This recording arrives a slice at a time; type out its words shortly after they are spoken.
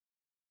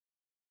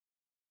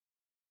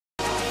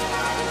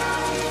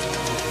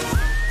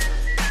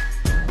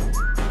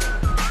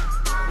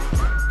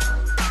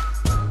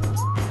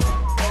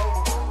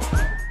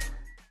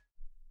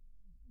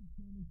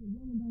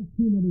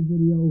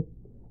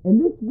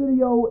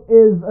video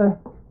is,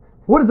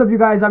 what is up, you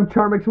guys? I'm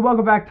Charmix, and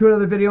welcome back to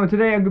another video, and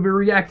today I'm going to be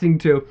reacting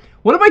to,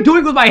 what am I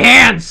doing with my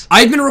hands?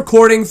 I've been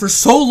recording for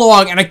so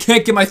long, and I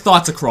can't get my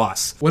thoughts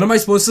across. What am I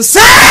supposed to say?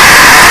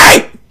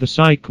 The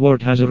psych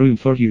ward has a room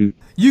for you.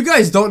 You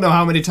guys don't know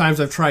how many times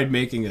I've tried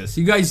making this.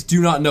 You guys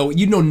do not know,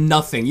 you know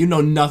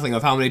nothing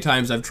of how many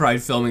times I've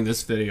tried filming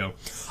this video.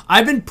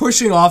 I've been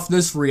pushing off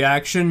this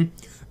reaction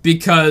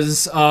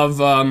because of,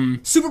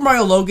 Super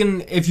Mario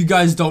Logan. If you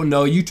guys don't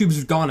know,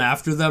 YouTube's gone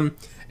after them,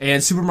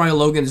 and Super Mario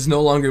Logan is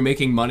no longer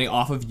making money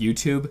off of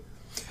YouTube.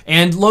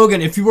 And Logan,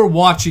 if you were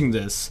watching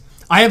this,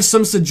 I have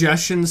some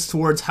suggestions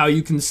towards how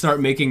you can start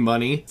making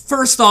money.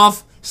 First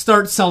off,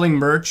 start selling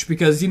merch,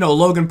 because, you know,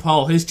 Logan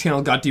Paul, his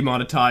channel got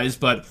demonetized,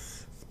 but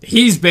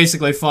he's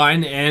basically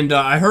fine. And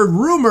I heard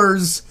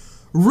rumors,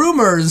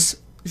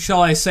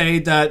 shall I say,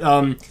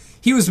 that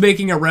he was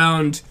making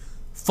around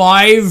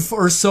 $5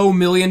 or so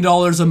million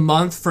a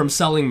month from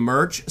selling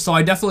merch. So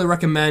I definitely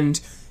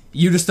recommend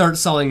you to start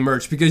selling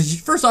merch,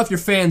 because first off, your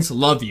fans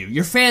love you.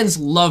 Your fans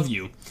love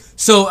you.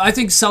 So I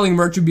think selling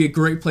merch would be a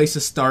great place to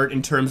start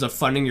in terms of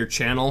funding your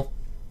channel,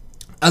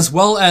 as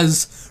well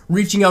as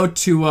reaching out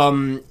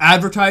to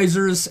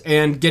advertisers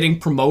and getting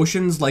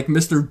promotions like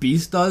Mr.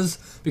 Beast does,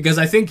 because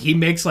I think he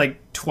makes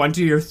like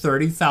 $20,000 or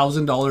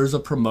 $30,000 a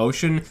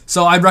promotion.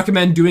 So I'd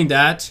recommend doing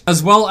that,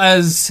 as well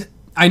as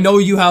I know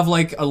you have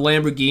like a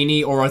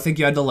Lamborghini, or I think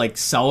you had to like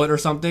sell it or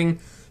something.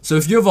 So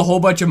if you have a whole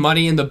bunch of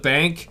money in the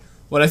bank,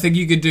 what I think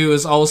you could do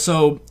is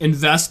also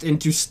invest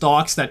into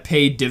stocks that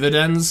pay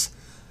dividends,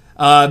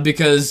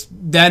 because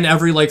then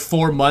every like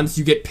 4 months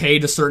you get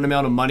paid a certain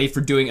amount of money for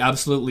doing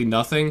absolutely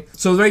nothing.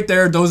 So right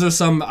there, those are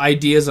some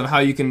ideas of how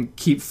you can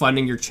keep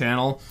funding your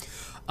channel.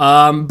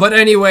 But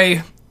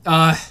anyway,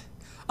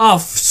 oh,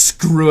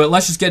 screw it.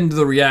 Let's just get into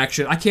the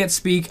reaction. I can't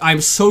speak.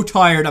 I'm so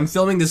tired. I'm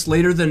filming this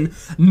later than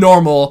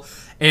normal,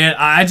 and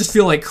I just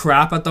feel like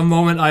crap at the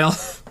moment.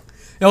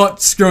 You know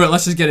what? Screw it.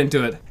 Let's just get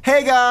into it.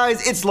 Hey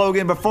guys, it's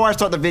Logan. Before I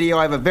start the video,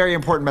 I have a very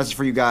important message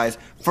for you guys.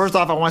 First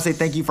off, I want to say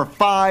thank you for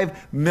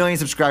 5 million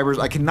subscribers.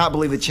 I cannot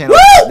believe the channel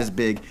is this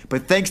big,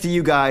 but thanks to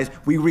you guys,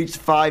 we reached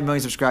 5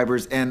 million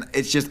subscribers, and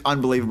it's just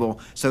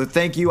unbelievable. So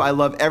thank you. I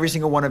love every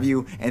single one of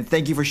you, and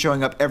thank you for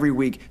showing up every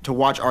week to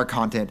watch our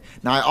content.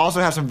 Now, I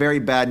also have some very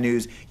bad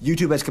news.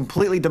 YouTube has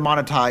completely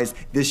demonetized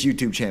this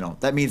YouTube channel.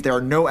 That means there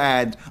are no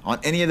ads on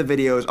any of the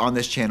videos on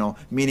this channel,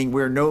 meaning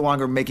we're no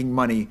longer making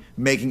money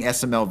making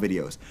SML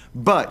videos.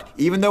 But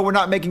even though we're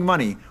not making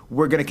money,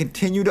 we're going to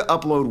continue to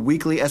upload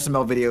weekly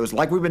SML videos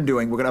like we've been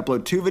doing. We're going to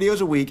upload 2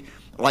 videos a week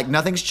like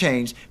nothing's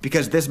changed,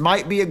 because this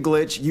might be a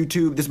glitch.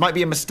 YouTube, this might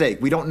be a mistake.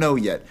 We don't know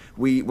yet.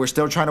 We're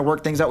still trying to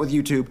work things out with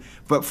YouTube.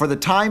 But for the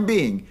time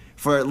being,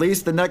 for at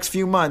least the next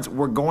few months,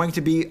 we're going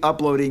to be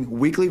uploading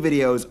weekly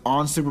videos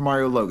on Super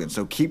Mario Logan.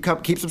 So keep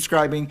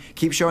subscribing,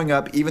 keep showing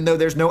up. Even though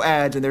there's no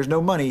ads and there's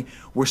no money,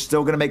 we're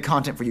still going to make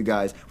content for you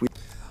guys.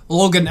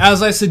 Logan,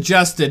 as I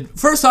suggested,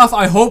 first off,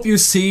 I hope you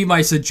see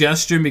my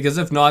suggestion, because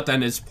if not,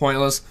 then it's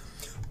pointless.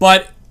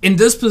 But in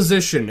this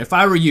position, if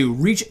I were you,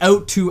 reach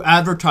out to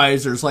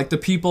advertisers like the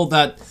people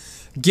that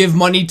give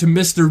money to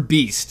Mr.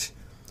 Beast.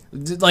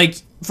 Like,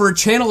 for a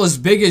channel as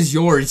big as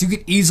yours, you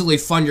could easily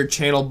fund your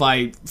channel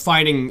by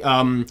finding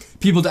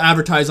people to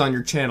advertise on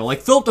your channel.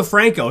 Like Philip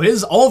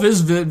DeFranco, all of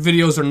his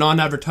videos are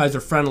non-advertiser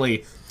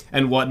friendly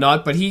and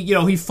whatnot, but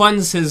he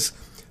funds his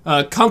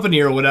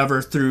company or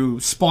whatever through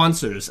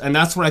sponsors, and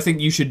that's what I think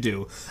you should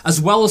do, as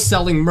well as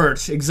selling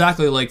merch,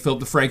 exactly like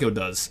Philip DeFranco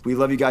does. We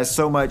love you guys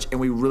so much, and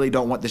we really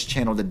don't want this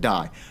channel to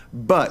die.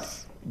 But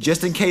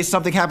just in case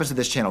something happens to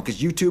this channel,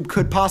 because YouTube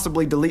could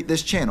possibly delete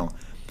this channel,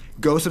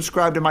 go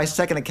subscribe to my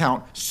second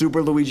account,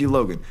 Super Luigi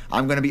Logan.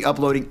 I'm going to be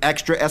uploading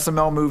extra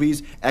SML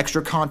movies,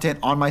 extra content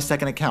on my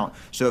second account.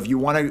 So if you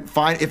want to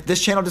find, if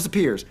this channel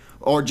disappears,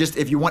 or just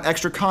if you want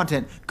extra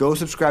content, go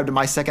subscribe to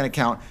my second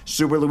account,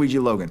 Super Luigi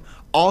Logan.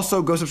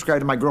 Also, go subscribe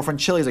to my girlfriend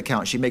Chili's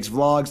account. She makes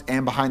vlogs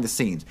and behind the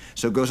scenes.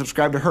 So go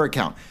subscribe to her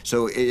account.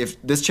 So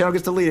if this channel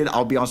gets deleted,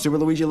 I'll be on Super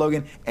Luigi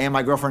Logan and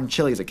my girlfriend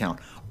Chili's account.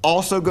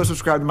 Also, go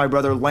subscribe to my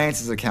brother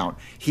Lance's account.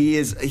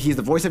 He's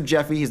the voice of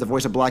Jeffy. He's the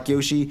voice of Black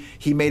Yoshi.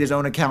 He made his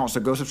own account,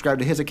 so go subscribe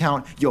to his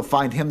account. You'll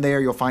find him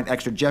there. You'll find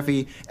extra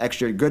Jeffy,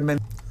 extra Goodman.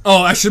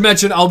 Oh, I should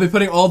mention, I'll be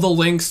putting all the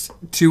links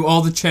to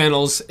all the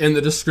channels in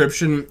the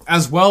description,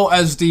 as well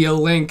as the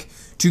link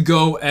to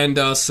go and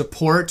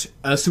support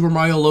Super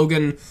Mario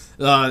Logan,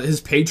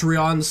 his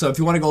Patreon. So if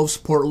you want to go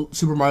support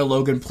Super Mario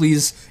Logan,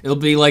 please, it'll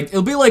be like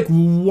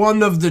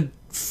one of the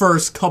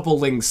first couple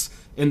links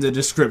in the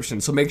description.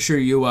 So make sure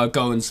you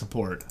go and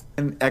support.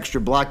 Extra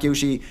Black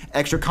Yoshi,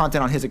 extra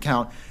content on his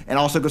account, and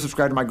also go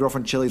subscribe to my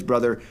girlfriend Chili's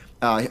brother.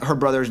 Her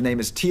brother's name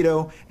is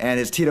Tito, and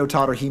his Tito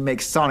taught her he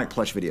makes Sonic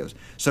plush videos.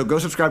 So go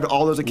subscribe to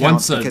all those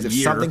accounts, because if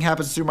something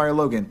happens to Super Mario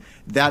Logan,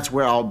 that's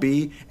where I'll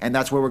be, and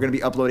that's where we're going to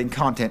be uploading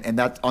content, and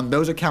that on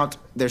those accounts,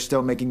 they're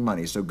still making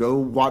money. So go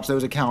watch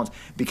those accounts,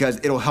 because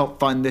it'll help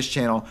fund this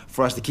channel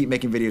for us to keep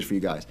making videos for you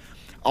guys.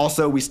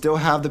 Also, we still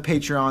have the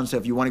Patreon, so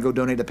if you want to go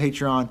donate to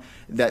Patreon,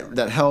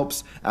 that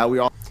helps.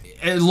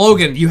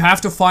 Logan, you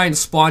have to find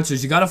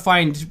sponsors. You gotta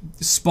find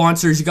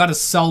sponsors. You gotta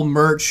sell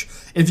merch.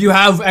 If you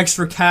have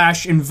extra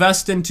cash,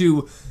 invest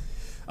into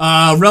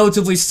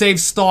relatively safe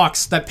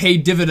stocks that pay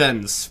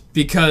dividends,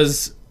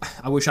 because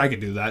I wish I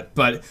could do that,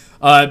 but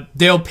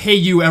they'll pay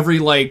you every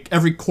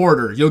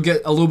quarter. You'll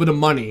get a little bit of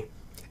money.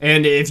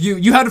 And if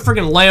you had a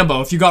freaking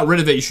Lambo, if you got rid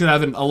of it, you should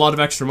have a lot of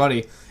extra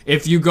money.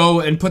 If you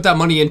go and put that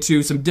money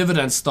into some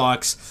dividend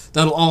stocks,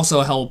 that'll also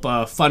help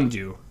fund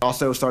you.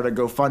 Also started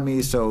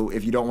GoFundMe, so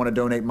if you don't want to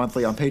donate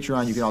monthly on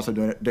Patreon, you can also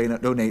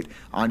donate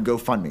on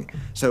GoFundMe.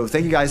 So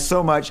thank you guys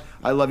so much.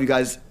 I love you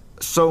guys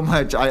so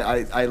much.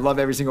 I love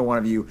every single one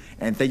of you,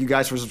 and thank you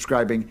guys for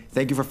subscribing.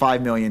 Thank you for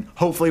 5 million.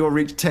 Hopefully we'll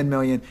reach 10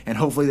 million, and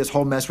hopefully this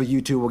whole mess with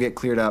YouTube will get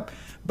cleared up.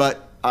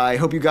 But I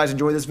hope you guys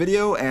enjoy this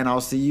video, and I'll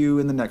see you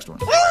in the next one.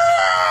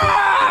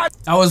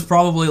 That was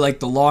probably like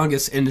the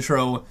longest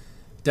intro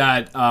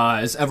that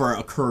has ever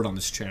occurred on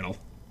this channel.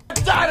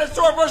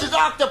 Dinosaur versus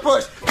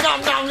octopus!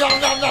 Nom nom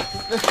nom nom nom!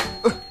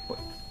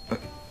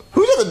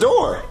 Who's at the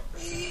door?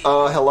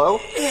 Hello?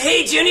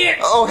 Hey, Junior.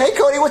 Oh, hey,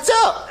 Cody, what's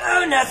up?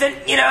 Oh, nothing.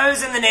 You know, I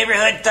was in the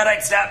neighborhood, thought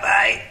I'd stop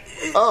by.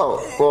 Oh,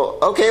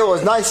 well, okay, well,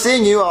 it's nice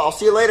seeing you. I'll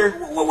see you later.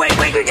 Wait,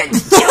 Junior!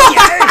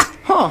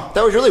 Huh,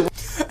 that was really...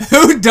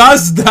 Who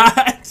does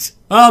that?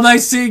 Oh,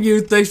 nice seeing you.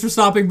 Thanks for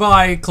stopping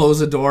by. Close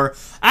the door.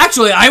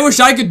 Actually, I wish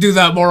I could do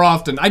that more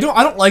often. I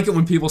don't like it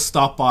when people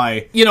stop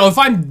by. You know, if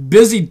I'm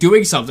busy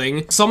doing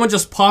something, someone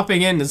just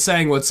popping in and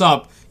saying what's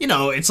up, you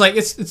know, it's like,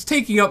 it's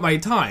taking up my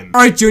time.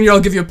 Alright, Junior,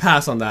 I'll give you a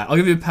pass on that. I'll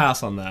give you a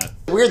pass on that.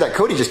 Weird that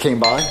Cody just came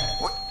by.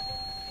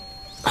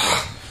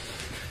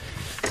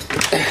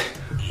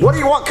 What do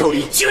you want,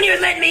 Cody? Junior,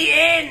 let me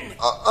in!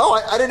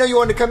 I didn't know you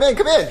wanted to come in.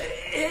 Come in.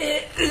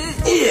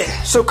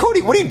 So,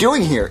 Cody, what are you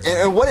doing here?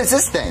 And what is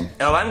this thing?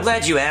 Oh, I'm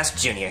glad you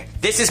asked, Junior.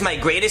 This is my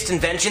greatest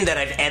invention that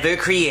I've ever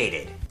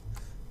created.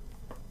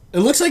 It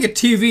looks like a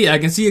TV. I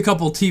can see a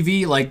couple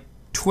TV, like,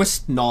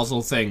 twist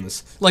nozzle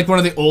things. Like one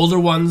of the older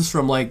ones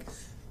from, like,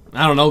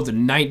 I don't know, the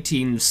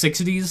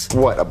 1960s?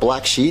 What, a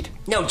black sheet?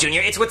 No,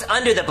 Junior, it's what's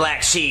under the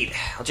black sheet.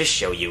 I'll just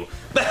show you.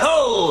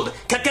 Behold!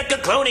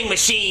 Cloning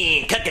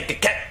machine!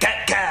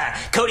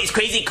 Cody's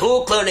crazy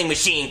cool cloning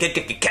machine!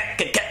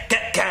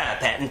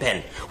 Patent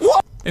pen.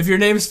 What? If your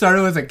name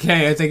started with a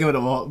K, I think it would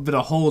have been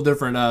a whole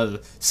different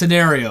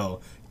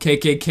scenario.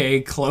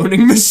 KKK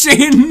cloning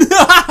machine.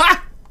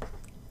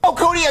 Oh,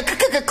 Cody, a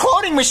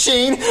cloning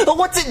machine?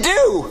 What's it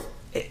do?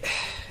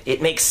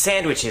 It makes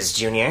sandwiches,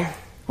 Junior.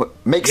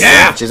 What, makes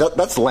sandwiches?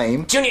 That's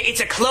lame. Junior,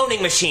 it's a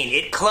cloning machine.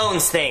 It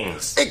clones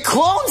things. It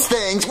clones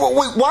things?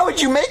 Why would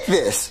you make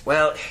this?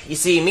 Well, you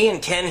see, me and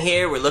Ken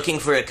here were looking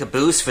for a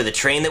caboose for the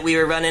train that we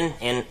were running,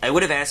 and I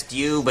would have asked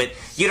you, but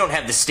you don't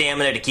have the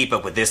stamina to keep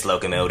up with this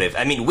locomotive.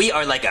 I mean, we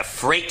are like a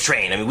freight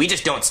train. I mean, we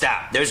just don't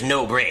stop. There's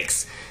no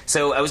brakes.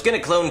 So I was gonna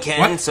clone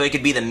Ken so he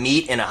could be the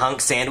meat in a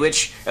hunk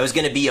sandwich. I was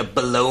gonna be a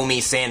below-me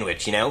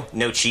sandwich, you know?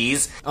 No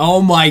cheese. Oh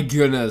my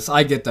goodness,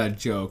 I get that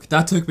joke.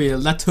 That took me a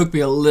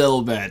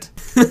little bit.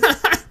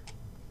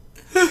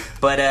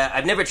 But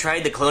I've never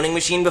tried the cloning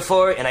machine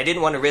before, and I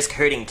didn't want to risk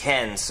hurting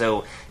Ken,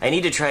 so I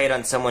need to try it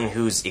on someone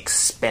who's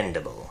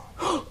expendable.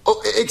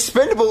 Oh,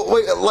 expendable?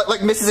 Wait, like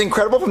Mrs.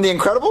 Incredible from The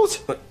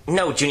Incredibles?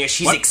 No, Junior,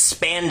 she's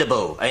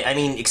expandable. I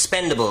mean,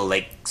 expendable,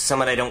 like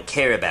someone I don't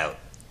care about.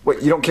 Wait,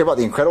 you don't care about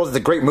The Incredibles? It's a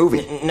great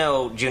movie.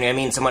 No, Junior, I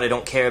mean someone I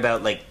don't care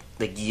about, like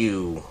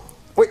you.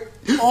 Wait,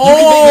 you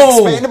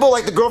can make me expandable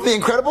like the girl from The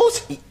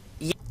Incredibles?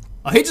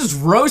 He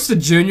just roasted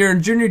Junior,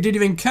 and Junior didn't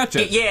even catch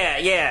it.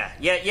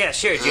 Yeah,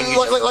 sure, Junior.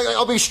 Like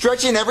I'll be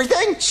stretchy and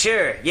everything?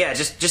 Sure, yeah,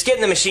 just get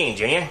in the machine,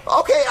 Junior.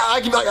 Okay,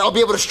 I'll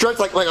be able to stretch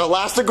like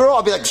Elastigirl?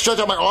 I'll be like stretch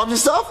out my arms and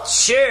stuff?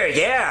 Sure,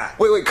 yeah.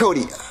 Wait,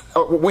 Cody,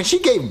 when she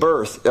gave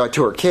birth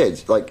to her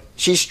kids, like,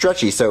 she's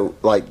stretchy, so,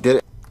 like, did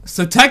it...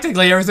 So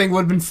technically everything would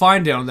have been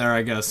fine down there,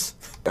 I guess.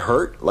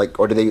 Hurt? Like,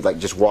 or did they, like,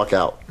 just walk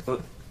out?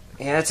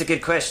 Yeah, that's a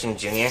good question,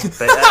 Junior.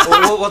 But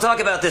we'll talk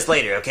about this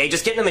later, okay?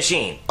 Just get in the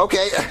machine.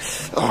 Okay.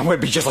 Oh, I'm gonna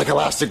be just like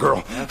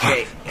Elastigirl.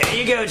 Okay,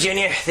 here you go,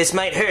 Junior. This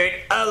might hurt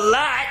a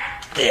lot.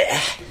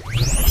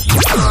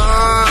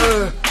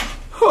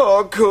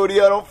 Oh,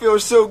 Cody, I don't feel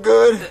so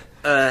good.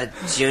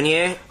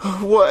 Junior?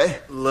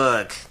 What?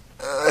 Look.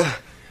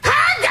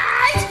 Hi,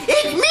 guys!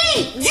 It's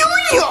me,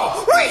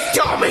 Junior! With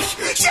Thomas!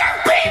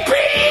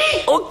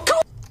 Baby! Oh, go!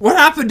 What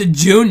happened to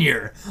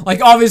Junior? Like,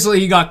 obviously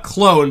he got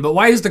cloned, but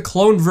why is the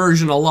clone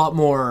version a lot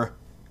more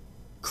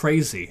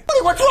crazy?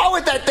 What's wrong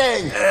with that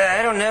thing?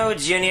 I don't know,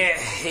 Junior.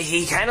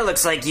 He kind of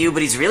looks like you,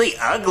 but he's really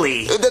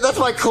ugly. That's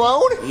my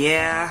clone?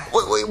 Yeah.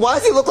 Wait, why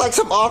does he look like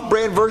some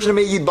off-brand version of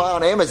me you'd buy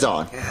on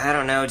Amazon? I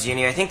don't know,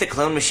 Junior. I think the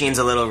clone machine's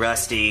a little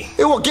rusty.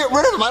 Hey, well, get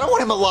rid of him. I don't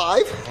want him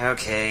alive.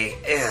 Okay.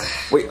 Ugh.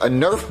 Wait, a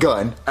Nerf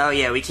gun? Oh,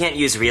 yeah, we can't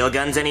use real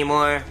guns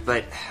anymore,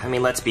 but, I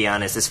mean, let's be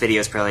honest. This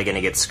video's probably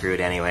gonna get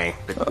screwed anyway,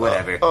 but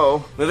whatever.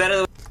 Move out of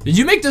the way. Did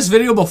you make this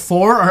video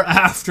before or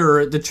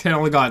after the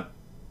channel got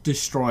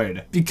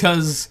destroyed?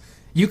 Because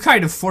you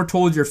kind of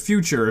foretold your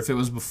future if it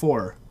was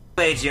before.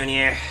 Wait,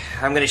 Junior.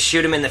 I'm gonna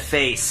shoot him in the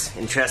face,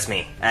 and trust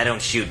me, I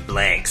don't shoot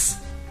blanks.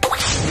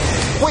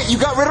 Wait, you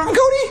got rid of him,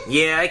 Cody?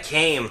 Yeah, I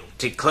came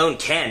to clone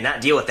Ken, not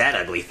deal with that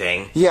ugly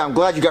thing. Yeah, I'm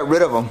glad you got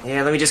rid of him.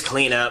 Yeah, let me just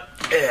clean up.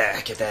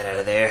 Get that out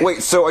of there.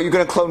 Wait, so are you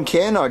gonna clone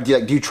Ken, or do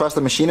you trust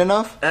the machine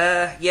enough?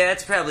 Yeah,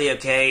 it's probably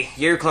okay.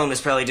 Your clone was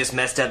probably just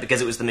messed up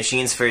because it was the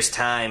machine's first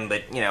time,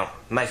 but, you know,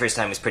 my first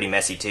time was pretty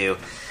messy, too.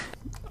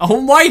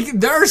 Oh my,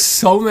 there are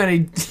so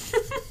many...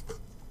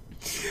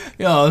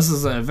 Yo, this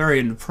is a very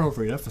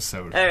inappropriate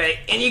episode. Alright,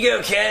 in you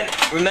go, Ken.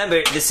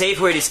 Remember, the safe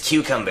word is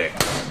cucumber.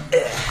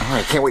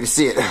 Alright, can't wait to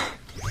see it.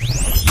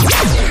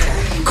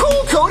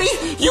 Cool, Cody!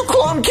 You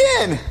cloned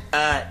Ken!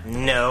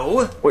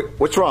 No. Wait,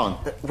 what's wrong?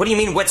 What do you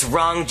mean, what's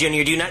wrong,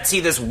 Junior? Do you not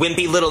see this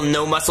wimpy little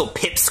no-muscle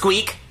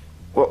pipsqueak?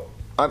 Well,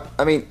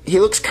 I mean, he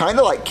looks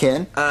kinda like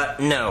Ken.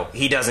 No,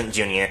 he doesn't,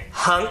 Junior.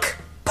 Hunk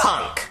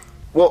punk.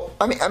 Well,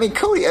 I mean,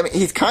 Cody,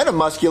 he's kinda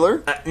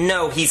muscular.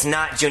 No, he's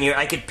not, Junior.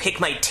 I could pick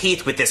my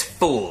teeth with this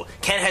fool.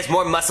 Ken has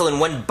more muscle in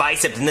one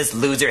bicep than this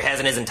loser has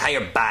in his entire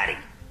body.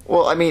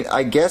 Well, I mean,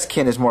 I guess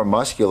Ken is more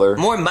muscular.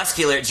 More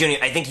muscular, Junior.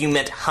 I think you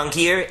meant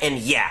hunkier, and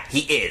yeah, he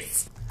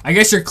is. I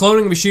guess your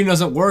cloning machine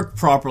doesn't work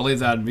properly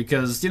then,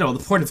 because, you know,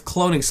 the point of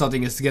cloning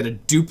something is to get a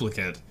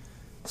duplicate.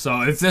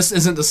 So if this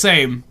isn't the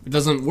same, it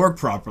doesn't work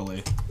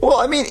properly. Well,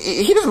 I mean,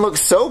 he doesn't look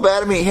so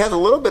bad. I mean, he has a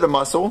little bit of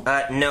muscle.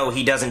 No,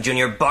 he doesn't,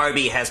 Junior.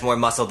 Barbie has more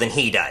muscle than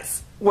he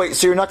does. Wait,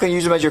 so you're not going to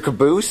use him as your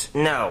caboose?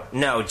 No,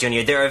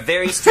 Junior. There are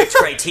very strict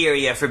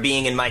criteria for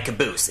being in my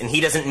caboose, and he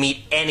doesn't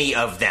meet any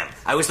of them.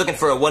 I was looking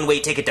for a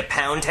one-way ticket to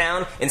Pound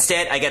Town.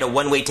 Instead, I got a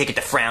one-way ticket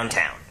to Frown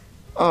Town.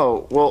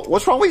 Oh, well,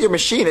 what's wrong with your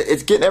machine?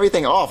 It's getting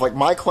everything off. Like,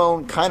 my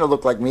clone kind of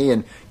looked like me,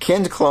 and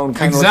Ken's clone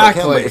kind of looked like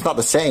him, but it's not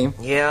the same.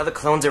 Yeah, the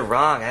clones are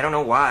wrong. I don't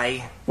know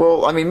why.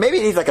 Well, I mean, maybe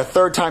it needs like a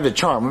third time to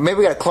charm. Maybe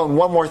we gotta clone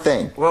one more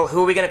thing. Well,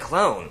 who are we gonna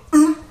clone?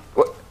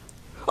 What?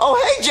 Oh,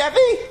 hey,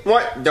 Jeffy!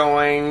 What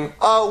doing?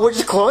 We're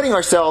just cloning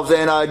ourselves,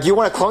 and do you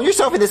want to clone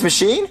yourself in this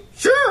machine?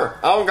 Sure.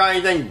 I don't got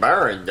anything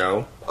buried,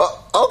 though.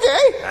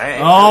 Okay. Right,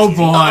 oh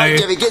boy. Alright,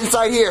 Jeffy, get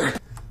inside here.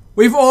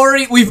 We've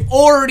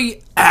already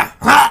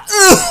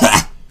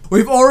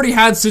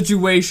had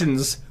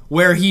situations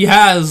where he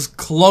has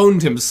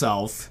cloned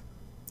himself,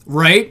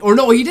 right? Or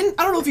no, he didn't.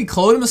 I don't know if he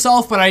cloned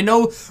himself, but I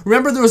know.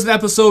 Remember, there was an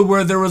episode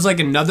where there was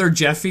like another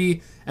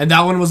Jeffy, and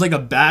that one was like a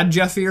bad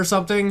Jeffy or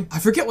something. I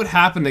forget what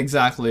happened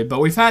exactly, but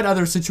we've had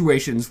other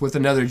situations with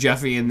another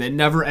Jeffy, and it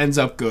never ends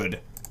up good.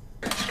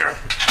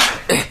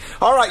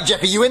 All right,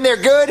 Jeffy, you in there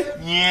good?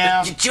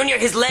 Yeah. Junior,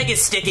 his leg is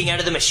sticking out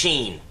of the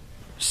machine.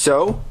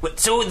 So?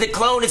 So the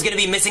clone is gonna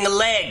be missing a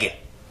leg.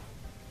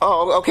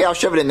 Oh, okay, I'll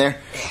shove it in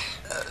there.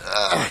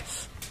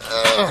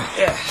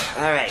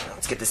 Alright,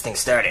 let's get this thing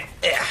started.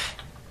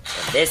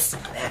 This,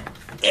 that,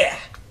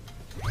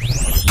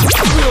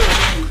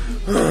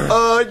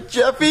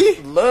 Jeffy?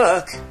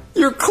 Look.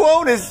 Your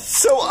clone is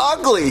so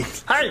ugly.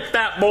 Hey,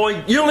 fat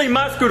boy, you leave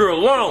my scooter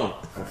alone.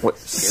 What?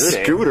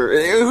 Scooter?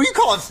 Who you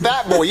calling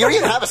fat boy? You don't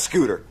even have a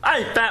scooter.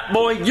 Hey, fat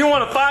boy, you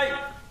want to fight?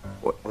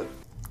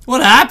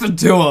 What happened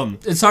to him?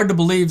 It's hard to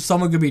believe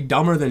someone could be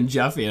dumber than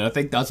Jeffy, and I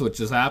think that's what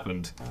just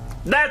happened.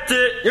 That's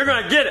it. You're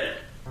gonna get it.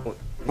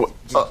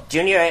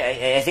 Junior,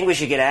 I think we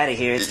should get out of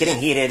here. It's getting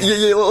heated.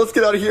 Yeah, let's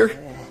get out of here.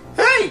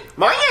 Hey,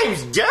 my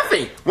name's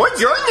Jeffy. What's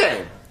your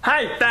name?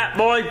 Hey, fat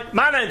boy,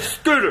 my name's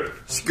Scooter.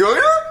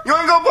 Scooter? You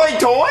wanna go play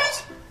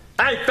toys?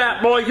 Hey,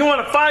 fat boy, you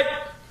want to fight?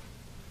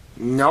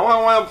 No,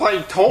 I wanna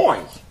play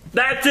toys.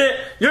 That's it.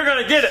 You're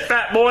gonna get it,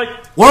 fat boy.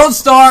 World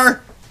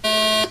Star!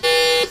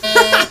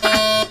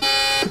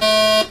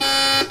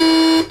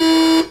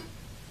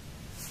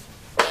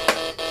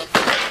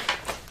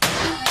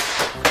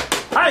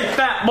 Hey,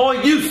 fat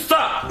boy, you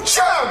suck.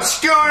 Shut up,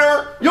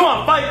 Scooter! You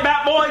want to fight,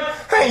 fat boy?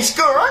 Hey,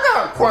 Scooter, I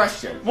got a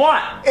question.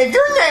 What? If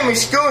your name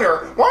is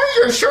Scooter, why does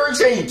your shirt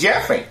say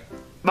Jeffy?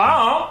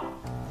 Oh,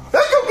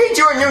 Let's go get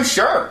you a new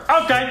shirt.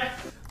 okay.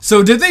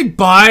 So did they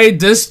buy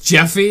this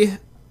Jeffy?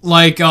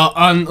 Like,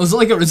 is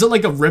it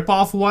like a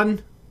rip-off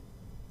one?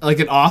 Like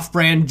an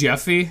off-brand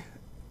Jeffy?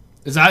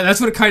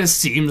 That's what it kind of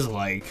seems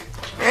like.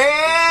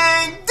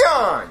 And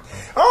done.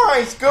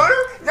 Alright, Scooter,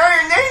 now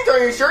your name's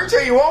on your shirt so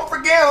you won't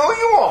forget who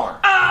you are.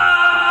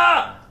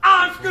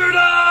 I'm Scooter!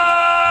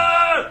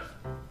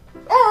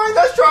 Alright,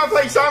 let's try and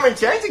play Simon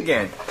Says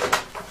again.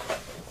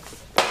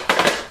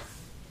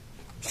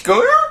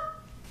 Scooter?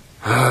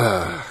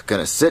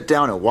 Gonna sit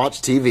down and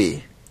watch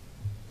TV.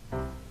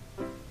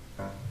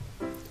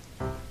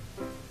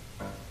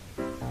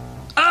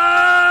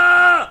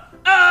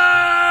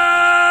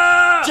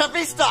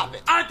 Jeffy, stop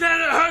it! I did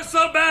it hurt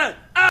so bad!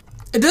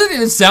 It doesn't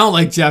even sound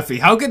like Jeffy.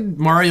 How could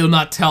Mario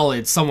not tell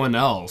it's someone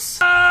else?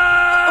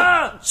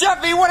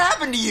 Jeffy, what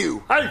happened to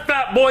you? Hey,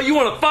 fat boy, you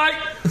want to fight?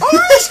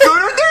 Alright,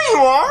 Scooter, there you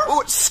are.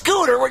 Oh,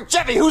 Scooter?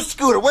 Jeffy, who's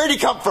Scooter? Where'd he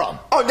come from?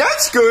 Oh,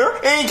 that's Scooter,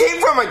 and he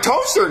came from a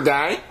toaster,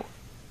 Daddy.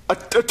 A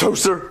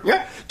toaster?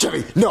 Yeah.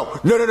 Jeffy, no.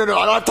 I don't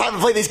have time to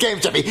play these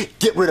games, Jeffy.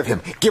 Get rid of him.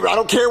 I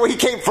don't care where he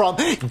came from.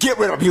 Get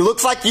rid of him. He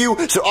looks like you,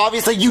 so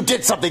obviously you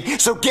did something.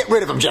 So get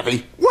rid of him,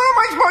 Jeffy. What am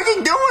I supposed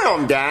to do with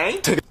him,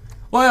 Daddy?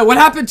 Oh yeah, what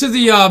happened to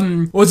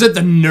the, was it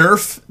the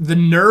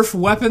Nerf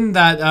weapon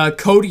that,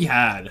 Cody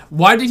had?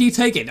 Why did he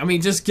take it? I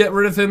mean, just get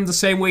rid of him the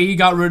same way he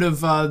got rid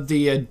of,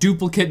 the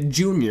Duplicate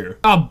Jr.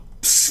 Oh,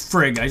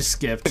 frig, I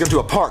skipped. Take him to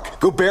a park.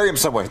 Go bury him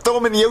somewhere. Throw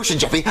him in the ocean,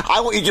 Jeffy. I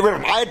want you to get rid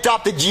of him. I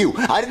adopted you.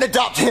 I didn't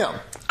adopt him.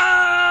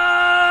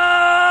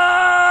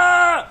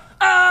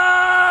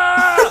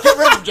 Get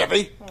rid of him,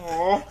 Jeffy.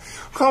 Oh,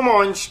 come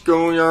on,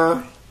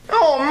 Scooter.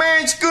 Oh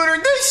man,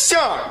 Scooter, this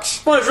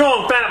sucks. What's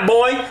wrong, fat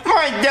boy?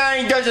 My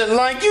daddy doesn't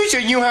like you, so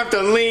you have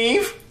to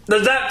leave.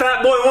 Does that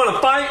fat boy want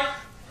to fight?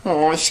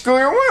 Oh,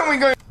 Scooter, what are we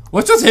going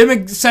What's with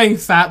him saying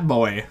fat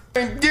boy?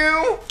 to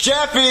do?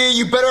 Jeffy,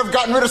 you better have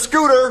gotten rid of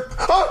Scooter.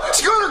 Oh,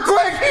 Scooter,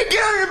 quick,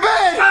 get out of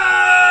bed.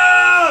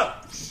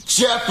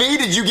 Jeffy,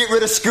 did you get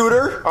rid of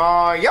Scooter?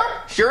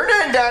 Yep, sure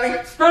did,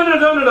 Daddy.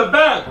 Scooter's under the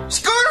bed.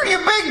 Scooter, you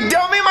big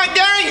dummy, my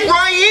daddy's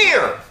right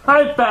here.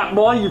 Hey, fat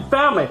boy, you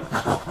found me.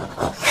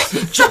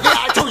 Jeffy,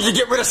 I told you to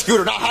get rid of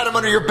Scooter, not hide him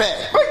under your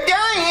bed. But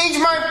Daddy, he's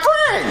my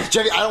friend.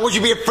 Jeffy, I don't want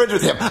you being friends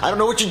with him. I don't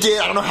know what you did.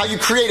 I don't know how you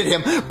created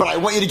him, but I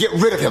want you to get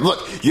rid of him.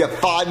 Look, you have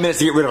 5 minutes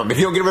to get rid of him. If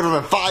you don't get rid of him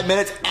in 5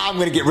 minutes, I'm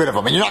going to get rid of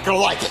him, and you're not going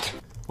to like it.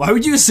 Why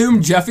would you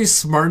assume Jeffy's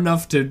smart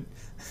enough to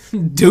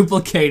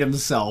duplicate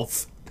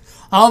himself?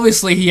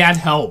 Obviously, he had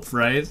help,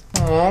 right?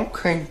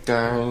 Okay,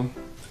 Daddy.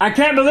 I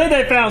can't believe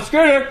they found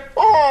Scooter.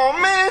 Oh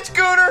man,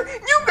 Scooter,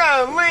 you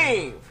gotta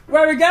leave.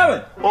 Where are we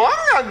going? Well,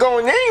 I'm not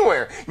going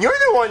anywhere. You're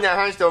the one that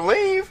has to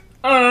leave.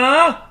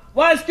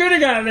 Why Scooter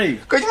gotta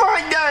leave? Because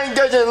my daddy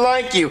doesn't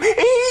like you, and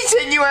he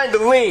said you had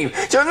to leave.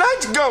 So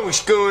let's go,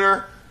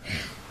 Scooter.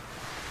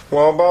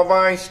 Well,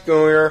 bye-bye,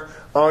 Scooter.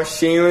 I'll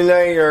see you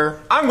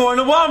later. I'm going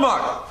to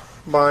Walmart.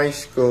 Bye,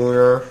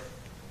 Scooter.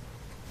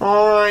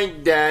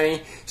 Alright,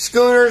 Daddy.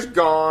 Scooter's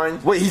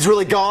gone. Wait, he's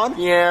really gone?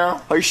 Yeah.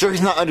 Are you sure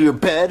he's not under your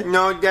bed?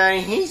 No,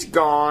 Daddy, he's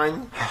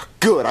gone.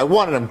 Good, I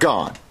wanted him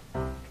gone.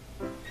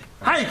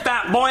 Hey,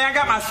 fat boy, I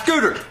got my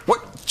scooter.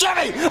 What?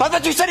 Jeffy, I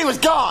thought you said he was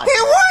gone.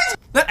 He was!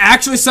 That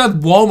actually said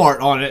Walmart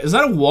on it. Is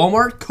that a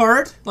Walmart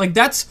cart? Like,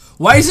 that's...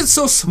 Why is it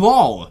so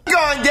small?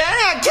 Gone, Daddy.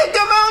 I kicked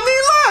him out and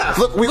he left.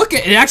 Look, Look,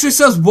 it actually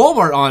says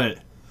Walmart on it.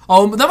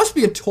 Oh, that must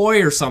be a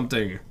toy or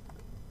something.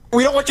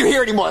 we don't want you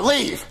here anymore.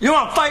 Leave. You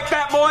want to fight,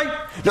 fat boy?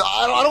 No,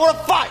 I don't want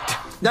to fight.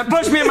 Then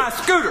push me in my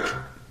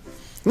scooter.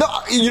 No,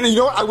 you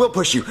know what? I will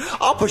push you.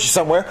 I'll push you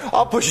somewhere.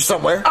 I'll push you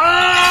somewhere.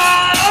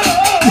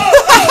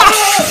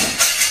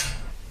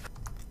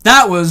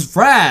 That was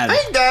rad.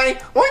 Hey, Daddy,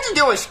 what'd you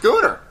do with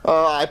Scooter?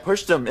 I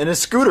pushed him in his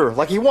scooter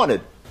like he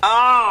wanted.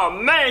 Oh,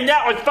 man,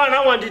 that was fun.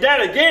 I want to do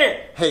that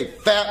again. Hey,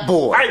 fat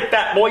boy. Hey,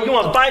 fat boy, you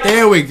want to fight?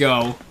 There we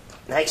go.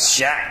 Nice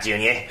shot,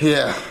 Junior.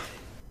 Yeah.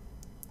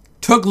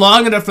 Took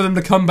long enough for them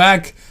to come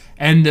back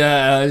and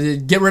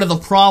get rid of the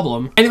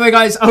problem. Anyway,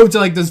 guys, I hope you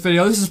like this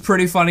video. This is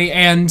pretty funny.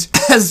 And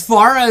as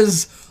far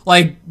as,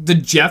 like, the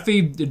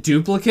Jeffy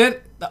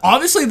duplicate,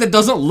 obviously that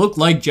doesn't look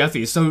like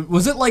Jeffy. So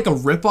was it like a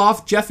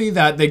rip-off Jeffy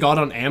that they got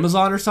on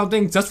Amazon or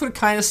something? That's what it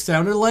kind of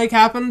sounded like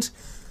happened.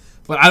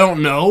 But I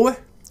don't know.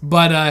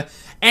 But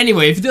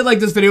anyway, if you did like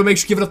this video, make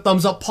sure you give it a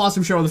thumbs up, pause,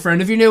 and share with a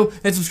friend. If you're new,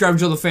 hit subscribe to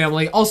join the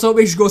family. Also,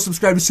 make sure you go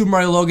subscribe to Super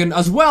Mario Logan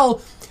as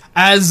well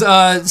as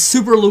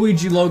Super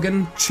Luigi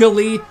Logan,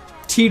 Chili,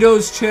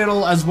 Tito's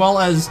channel, as well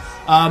as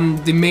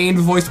the main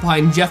voice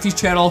behind Jeffy's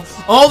channel.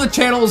 All the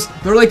channels,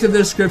 they're linked in the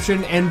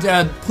description.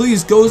 And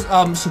please go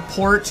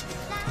support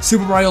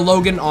Super Mario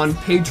Logan on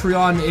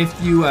Patreon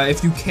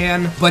if you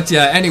can. But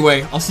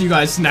anyway, I'll see you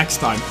guys next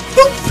time.